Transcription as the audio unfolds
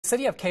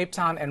City of Cape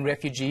Town and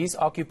refugees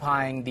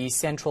occupying the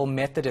Central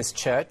Methodist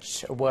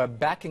Church were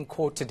back in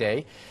court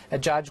today. A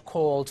judge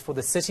called for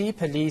the city,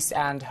 police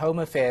and Home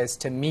Affairs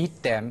to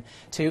meet them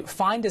to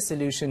find a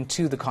solution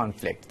to the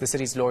conflict. The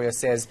city's lawyer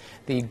says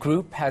the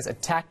group has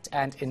attacked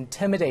and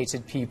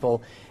intimidated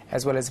people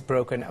as well as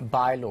broken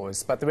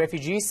bylaws. But the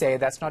refugees say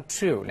that's not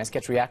true. Let's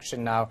get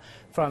reaction now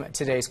from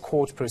today's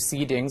court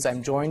proceedings.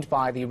 I'm joined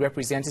by the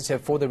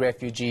representative for the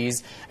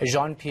refugees,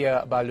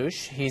 Jean-Pierre Balous.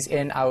 He's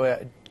in our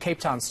Cape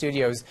Town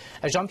studios.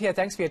 Jean-Pierre,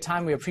 thanks for your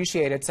time. We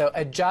appreciate it. So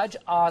a judge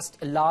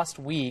asked last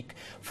week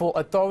for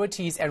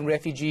authorities and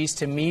refugees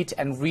to meet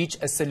and reach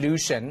a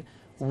solution.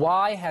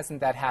 Why hasn't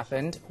that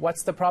happened?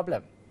 What's the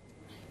problem?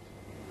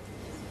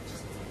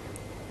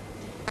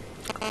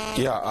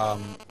 Yeah,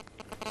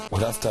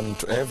 good afternoon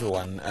to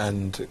everyone.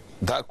 And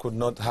that could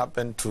not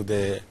happen to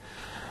the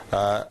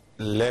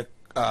lack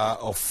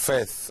of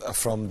faith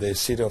from the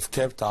city of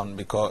Cape Town,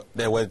 because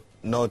they were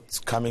not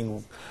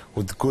coming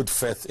with good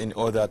faith in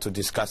order to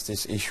discuss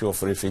this issue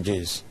of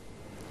refugees.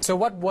 So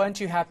what weren't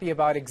you happy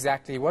about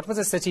exactly? What was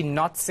the city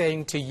not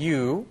saying to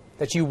you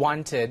that you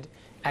wanted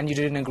and you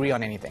didn't agree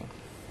on anything?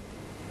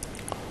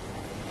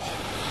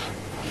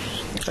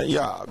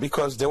 Yeah,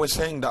 because they were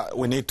saying that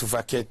we need to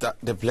vacate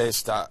the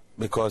place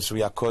because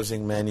we are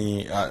causing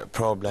many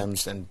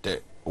problems, and they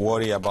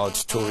worry about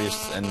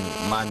tourists and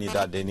money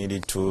that they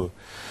needed to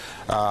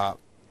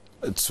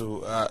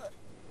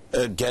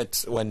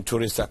get when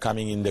tourists are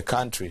coming in the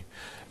country,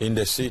 in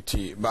the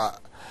city.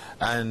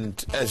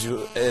 And as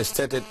you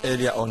stated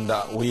earlier on,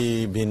 that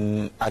we've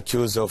been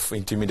accused of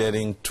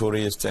intimidating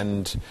tourists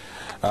and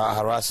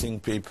harassing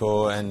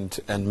people and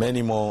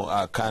many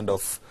more kind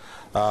of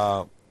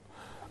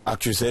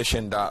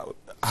accusation that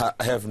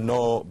have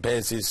no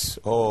basis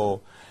or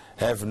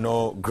have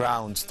no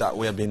grounds that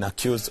we have been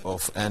accused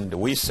of. And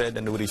we said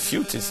and we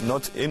refute it,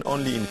 not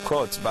only in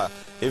courts, but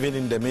even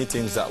in the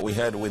meetings that we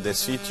had with the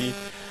city,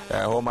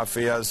 Home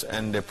Affairs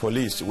and the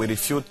police. We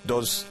refute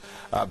those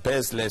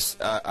baseless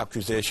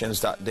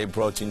accusations that they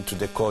brought into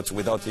the courts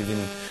without even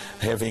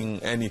having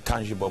any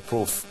tangible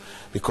proof.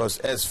 Because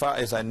as far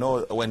as I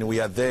know, when we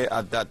are there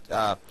at that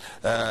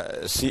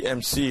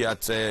CMC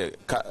at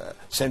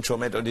Central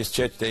Methodist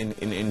Church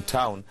in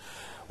town,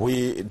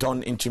 we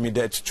don't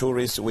intimidate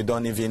tourists, we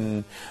don't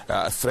even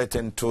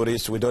threaten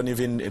tourists, we don't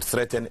even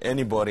threaten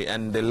anybody.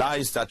 And the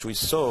lies that we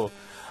saw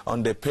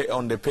on the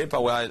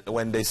paper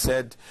when they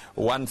said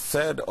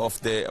 1/3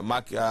 of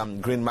the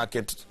Green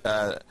Market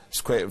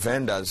Square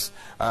vendors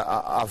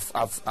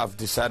have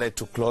decided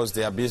to close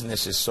their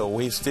businesses. So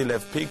we still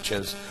have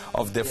pictures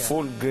of the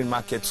full Green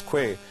Market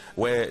Square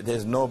where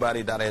there's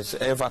nobody that has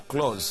ever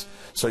closed.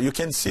 So you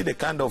can see the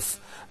kind of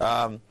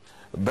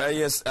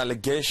various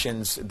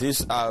allegations.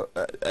 These are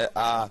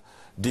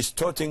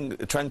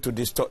trying to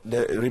distort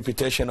the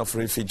reputation of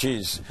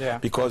refugees. Yeah.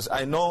 Because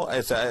I know,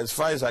 as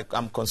far as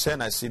I'm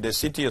concerned, I see the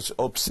city is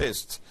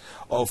obsessed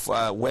of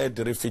where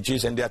the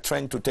refugees, and they are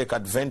trying to take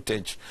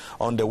advantage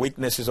on the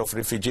weaknesses of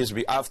refugees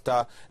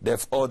after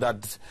they've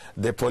ordered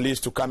the police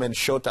to come and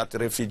shoot at the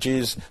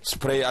refugees,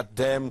 spray at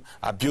them,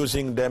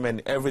 abusing them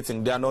and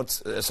everything. They are not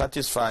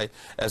satisfied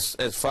as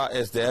far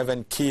as they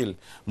haven't killed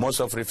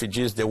most of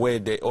refugees the way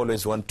they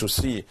always want to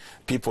see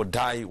people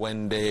die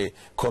when they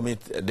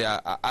commit their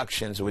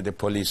actions with the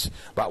police.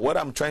 But what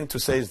I'm trying to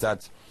say is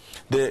that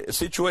the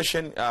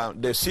situation,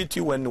 the city,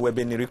 when we've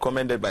been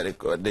recommended by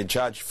the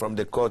judge from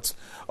the courts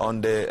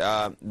on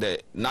the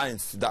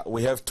 9th that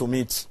we have to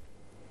meet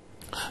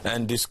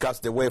and discuss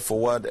the way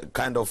forward,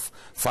 kind of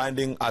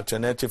finding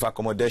alternative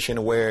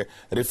accommodation where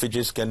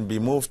refugees can be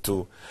moved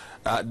to.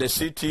 The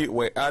city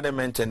were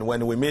adamant, and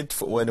when we met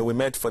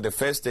for the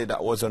first day,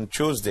 that was on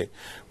Tuesday,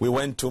 we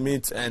went to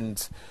meet,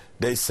 and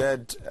they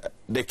said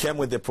they came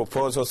with a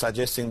proposal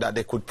suggesting that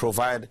they could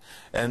provide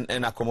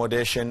an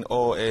accommodation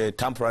or a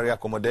temporary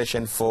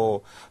accommodation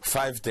for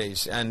 5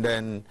 days. And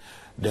then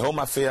the Home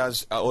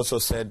Affairs also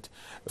said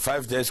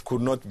 5 days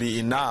could not be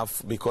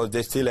enough because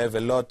they still have a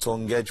lot to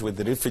engage with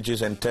the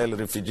refugees and tell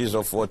refugees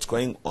of what's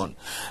going on.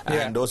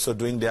 Yeah. And also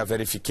doing their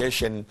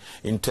verification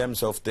in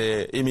terms of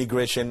the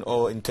immigration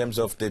or in terms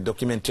of the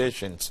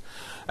documentations.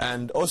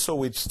 And also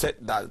we said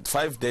that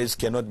 5 days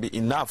cannot be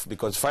enough,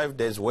 because 5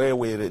 days where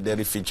will the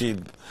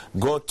refugee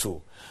go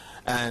to?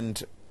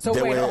 And so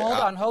wait,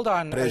 hold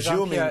on,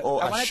 presuming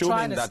or I want to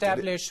try and that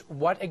establish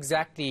what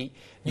exactly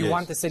you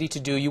want the city to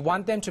do. You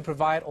want them to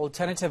provide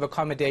alternative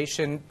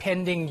accommodation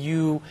pending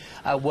you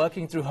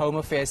working through Home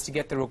Affairs to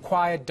get the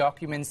required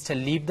documents to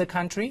leave the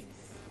country?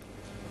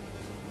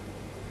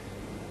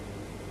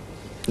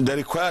 The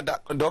required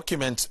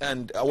documents,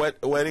 and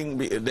waiting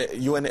the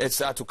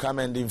UNHCR to come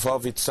and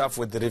involve itself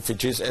with the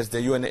refugees, as the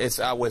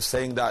UNHCR was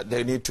saying that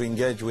they need to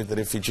engage with the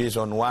refugees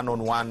on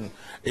one-on-one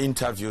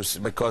interviews,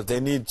 because they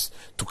need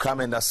to come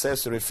and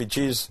assess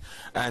refugees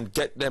and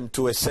get them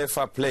to a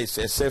safer place,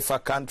 a safer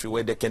country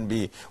where they can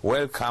be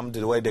welcomed,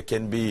 where they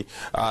can be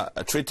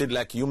treated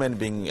like human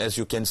beings, as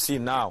you can see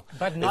now.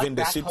 But not even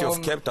the city of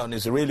Cape Town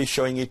is really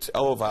showing it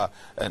over.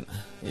 And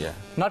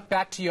not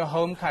back to your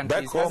home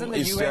countries. Back home Doesn't the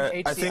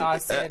UNHCR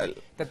said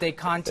that they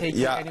can't take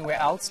you anywhere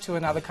else to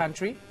another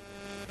country?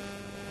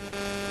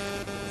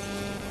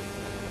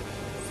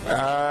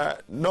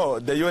 No,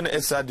 the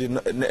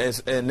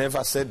UNHCR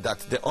never said that.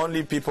 The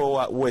only people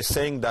who were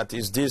saying that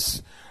is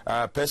this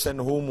person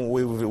whom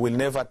we will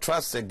never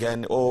trust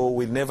again, or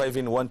will never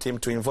even want him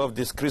to involve,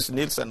 this Chris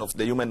Nielsen of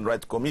the Human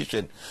Rights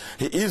Commission.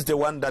 He is the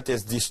one that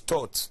has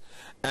distorted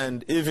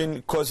and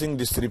even causing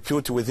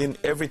disrepute within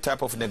every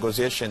type of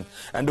negotiation.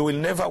 And we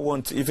will never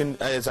want, even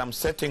as I'm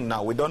setting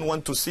now, we don't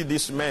want to see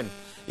this man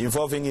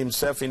involving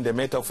himself in the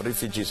matter of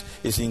refugees.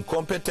 He's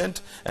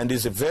incompetent and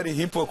is a very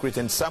hypocrite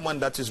and someone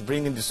that is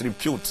bringing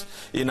disrepute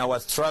in our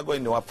struggle,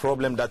 in our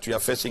problem that we are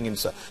facing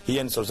here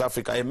in South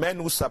Africa. A man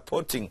who's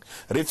supporting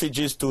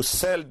refugees to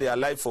sell their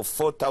life for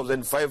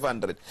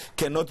 4,500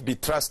 cannot be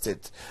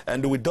trusted,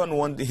 and we don't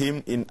want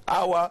him in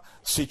our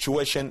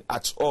situation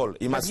at all.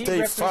 He must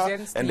stay far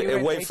and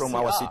away from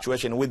our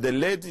situation. With the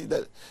lady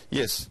that,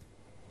 yes.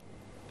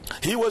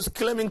 He was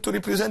claiming to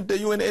represent the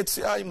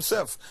UNHCR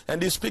himself,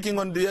 and he's speaking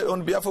on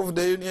behalf of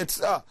the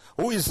UNHCR.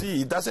 Who is he?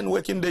 He doesn't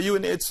work in the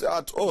UNHCR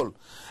at all,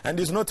 and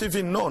he's not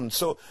even known.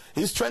 So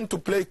he's trying to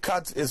play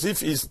cards as if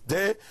he's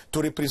there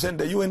to represent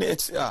the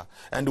UNHCR.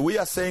 And we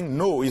are saying,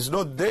 no, he's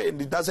not there, and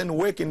he doesn't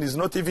work, and he's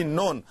not even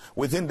known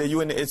within the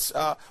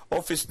UNHCR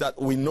office that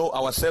we know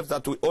ourselves,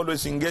 that we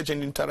always engage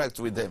and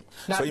interact with them.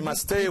 Now, so he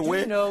must stay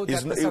away.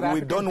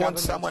 We don't want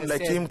someone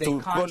like him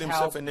to call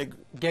himself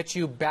get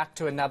you back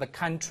to another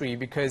country,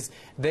 because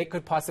they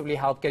could possibly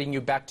help getting you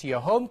back to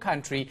your home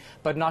country,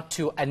 but not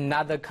to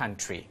another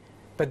country.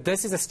 But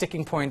this is a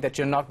sticking point that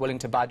you're not willing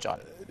to budge on.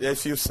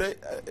 If you say,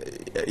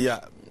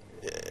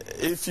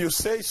 if you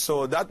say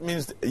so, that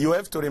means you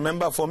have to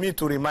remember, for me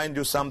to remind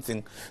you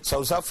something,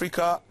 South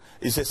Africa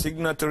is a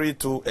signatory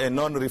to a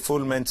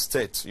non-refoulement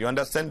state. You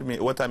understand me,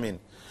 what I mean?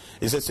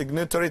 Is a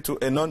signatory to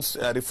a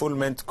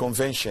non-refoulement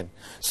convention.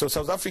 So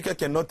South Africa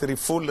cannot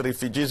refoul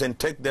refugees and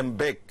take them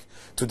back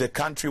to the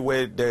country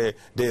where they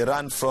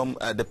ran from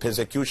the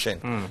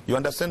persecution. You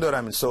understand what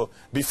I mean? So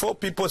before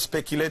people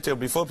speculate, or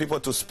before people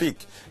to speak,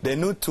 they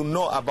need to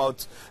know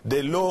about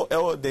the law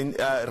or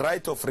the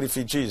right of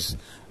refugees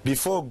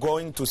before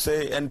going to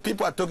say, and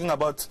people are talking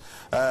about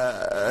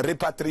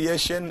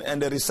repatriation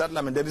and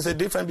resettlement. There is a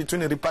difference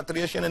between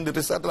repatriation and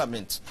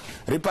resettlement.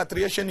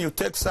 Repatriation, you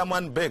take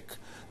someone back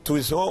to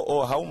his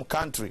home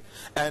country,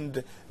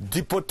 and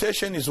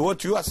deportation is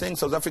what you are saying.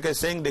 South Africa is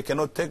saying they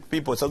cannot take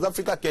people. South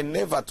Africa can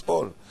never at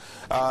all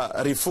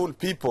refoul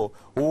people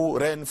who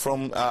ran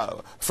from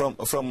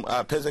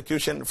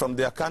persecution from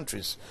their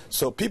countries.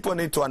 So people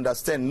need to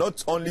understand,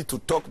 not only to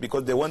talk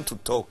because they want to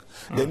talk,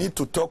 they need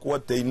to talk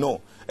what they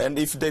know. And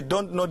if they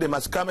don't know, they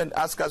must come and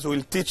ask us.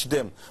 We'll teach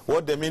them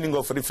what the meaning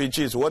of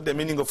refugees, what the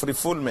meaning of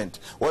refoulement,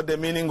 what the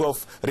meaning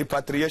of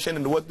repatriation,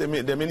 and what the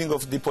meaning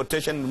of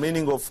deportation,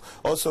 meaning of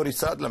also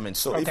resettlement.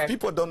 So if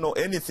people don't know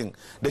anything,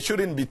 they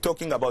shouldn't be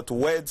talking about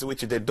words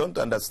which they don't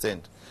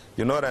understand.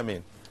 You know what I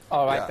mean?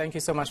 All right, thank you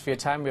so much for your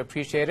time. We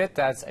appreciate it.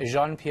 That's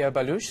Jean-Pierre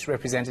Balous,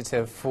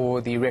 representative for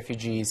the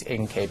refugees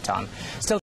in Cape Town. Still